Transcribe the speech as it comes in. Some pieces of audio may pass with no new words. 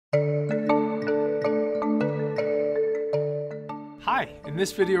Hi, in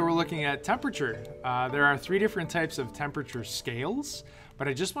this video we're looking at temperature. There are three different types of temperature scales, but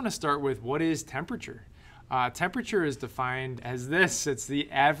I just want to start with what is temperature. Temperature is defined as this. It's the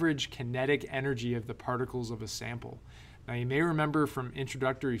average kinetic energy of the particles of a sample. Now you may remember from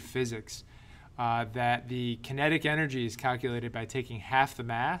introductory physics that the kinetic energy is calculated by taking half the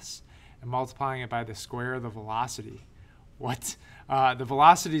mass and multiplying it by the square of the velocity. What? The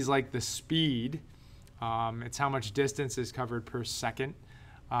velocity is like the speed. It's how much distance is covered per second.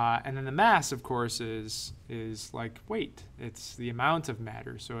 And then the mass, of course, is like weight. It's the amount of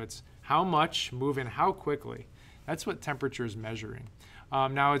matter. So it's how much moving how quickly. That's what temperature is measuring.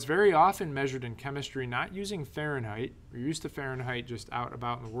 Now, it's very often measured in chemistry, not using Fahrenheit. We're used to Fahrenheit just out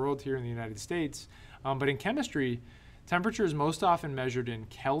about in the world here in the United States. But in chemistry, temperature is most often measured in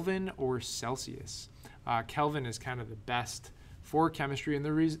Kelvin or Celsius. Kelvin is kind of the best for chemistry, and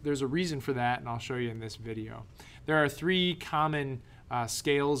there's a reason for that, and I'll show you in this video. There are three common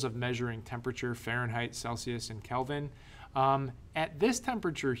scales of measuring temperature: Fahrenheit, Celsius, and Kelvin. At this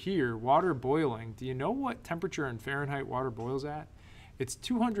temperature here, water boiling, do you know what temperature in Fahrenheit water boils at? It's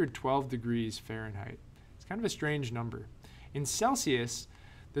 212 degrees Fahrenheit. It's kind of a strange number. In Celsius,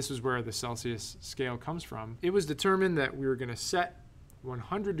 this is where the Celsius scale comes from, it was determined that we were going to set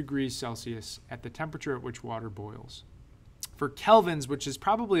 100 degrees Celsius at the temperature at which water boils. For Kelvins, which is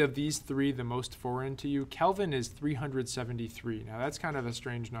probably of these three the most foreign to you, Kelvin is 373. Now that's kind of a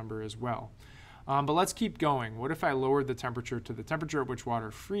strange number as well. But let's keep going. What if I lowered the temperature to the temperature at which water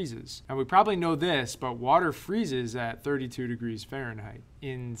freezes? And we probably know this, but water freezes at 32 degrees Fahrenheit.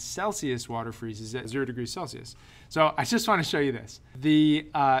 In Celsius, water freezes at 0 degrees Celsius. So I just want to show you this. The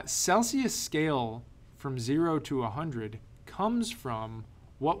Celsius scale from 0 to 100 comes from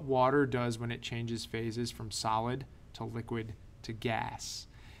what water does when it changes phases from solid to liquid to gas.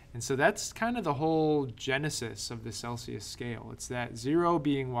 And so that's kind of the whole genesis of the Celsius scale. It's that 0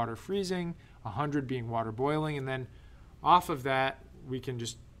 being water freezing, 100 being water boiling, and then off of that we can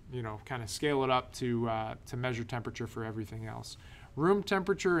just, kind of scale it up to measure temperature for everything else. Room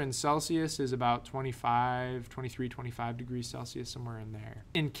temperature in Celsius is about 23, 25 degrees Celsius, somewhere in there.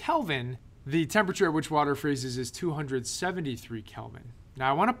 In Kelvin, the temperature at which water freezes is 273 Kelvin. Now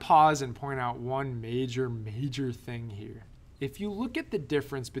I want to pause and point out one major thing here. If you look at the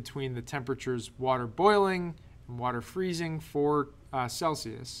difference between the temperatures water boiling and water freezing for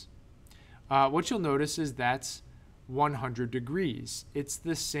Celsius, what you'll notice is that's 100 degrees. It's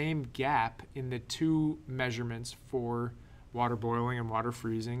the same gap in the two measurements for water boiling and water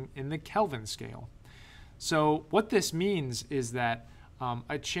freezing in the Kelvin scale. So what this means is that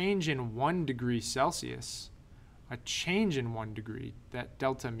a change in 1 degree Celsius, a change in 1 degree, that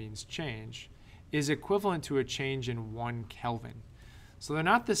delta means change, is equivalent to a change in 1 Kelvin. So they're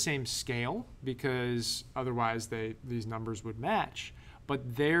not the same scale, because otherwise these numbers would match,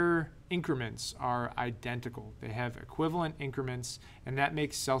 but their increments are identical. They have equivalent increments, and that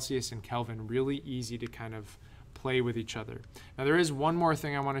makes Celsius and Kelvin really easy to kind of play with each other. Now there is one more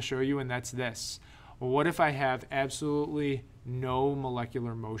thing I want to show you, and that's this. Well, what if I have absolutely no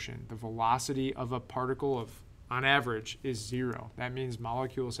molecular motion? The velocity of a particle on average is 0. That means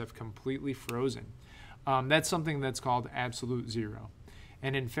molecules have completely frozen. That's something that's called absolute 0.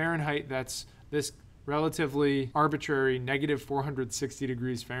 And in Fahrenheit, that's this relatively arbitrary negative 460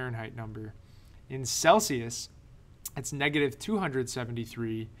 degrees Fahrenheit number. In Celsius, it's negative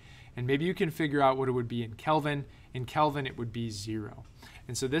 273. And maybe you can figure out what it would be in Kelvin. In Kelvin, it would be 0.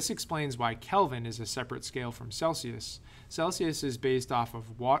 And so this explains why Kelvin is a separate scale from Celsius. Celsius is based off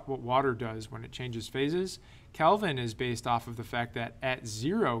of what water does when it changes phases. Kelvin is based off of the fact that at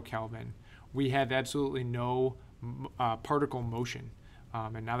 0 Kelvin, we have absolutely no particle motion.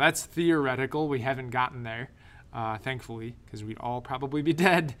 And now that's theoretical. We haven't gotten there, thankfully, because we'd all probably be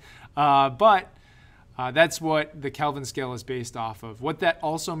dead. But that's what the Kelvin scale is based off of. What that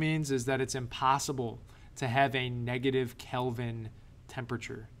also means is that it's impossible to have a negative Kelvin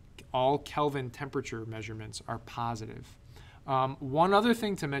temperature. All Kelvin temperature measurements are positive. One other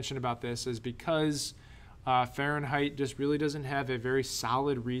thing to mention about this is because Fahrenheit just really doesn't have a very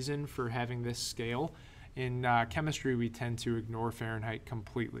solid reason for having this scale. In chemistry, we tend to ignore Fahrenheit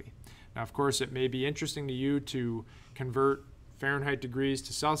completely. Now, of course, it may be interesting to you to convert Fahrenheit degrees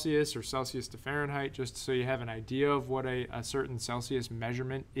to Celsius or Celsius to Fahrenheit, just so you have an idea of what a certain Celsius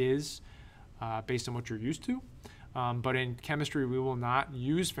measurement is based on what you're used to. But in chemistry, we will not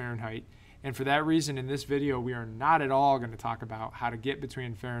use Fahrenheit. And for that reason, in this video, we are not at all going to talk about how to get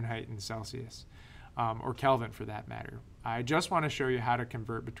between Fahrenheit and Celsius, or Kelvin for that matter. I just want to show you how to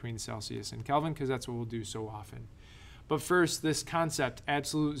convert between Celsius and Kelvin, because that's what we'll do so often. But first, this concept,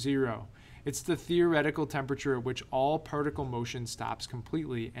 absolute zero. It's the theoretical temperature at which all particle motion stops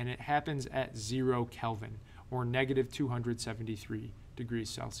completely, and it happens at 0 Kelvin, or negative 273 degrees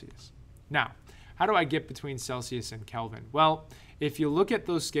Celsius. Now, how do I get between Celsius and Kelvin? Well, if you look at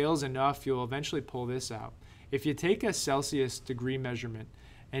those scales enough, you'll eventually pull this out. If you take a Celsius degree measurement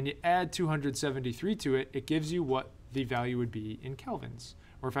and you add 273 to it, it gives you what the value would be in kelvins.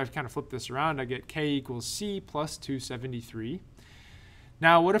 Or if I kind of flip this around, I get K equals C plus 273.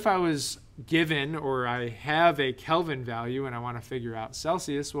 Now, what if I was given, or I have a Kelvin value and I want to figure out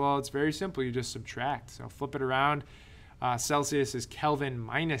Celsius? Well, it's very simple. You just subtract. So flip it around. Celsius is Kelvin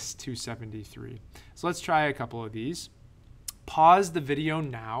minus 273. So let's try a couple of these. Pause the video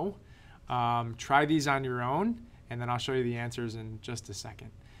now. Try these on your own, and then I'll show you the answers in just a second.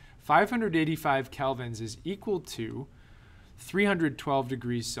 585 kelvins is equal to 312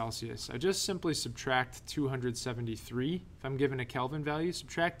 degrees Celsius. I just simply subtract 273. If I'm given a Kelvin value,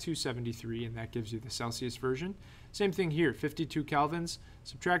 subtract 273, and that gives you the Celsius version. Same thing here, 52 kelvins,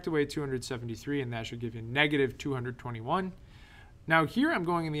 subtract away 273, and that should give you negative 221. Now here I'm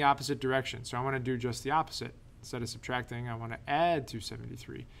going in the opposite direction, so I want to do just the opposite. Instead of subtracting, I want to add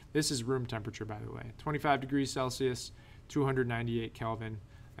 273. This is room temperature, by the way. 25 degrees Celsius, 298 Kelvin.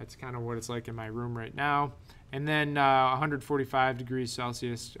 That's kind of what it's like in my room right now. And then 145 degrees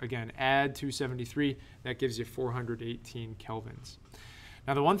Celsius, again, add 273. That gives you 418 kelvins.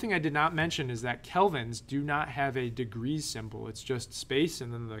 Now, the one thing I did not mention is that kelvins do not have a degrees symbol. It's just space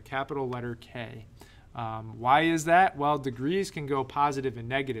and then the capital letter K. Why is that? Well, degrees can go positive and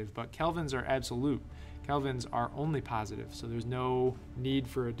negative, but kelvins are absolute. Kelvins are only positive, so there's no need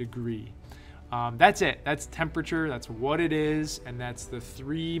for a degree. That's it. That's temperature. That's what it is, and that's the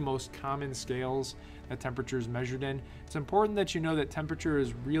three most common scales that temperature is measured in. It's important that you know that temperature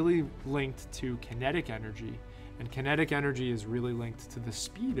is really linked to kinetic energy, and kinetic energy is really linked to the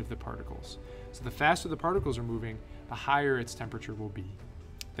speed of the particles. So the faster the particles are moving, the higher its temperature will be.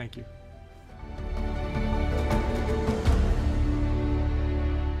 Thank you.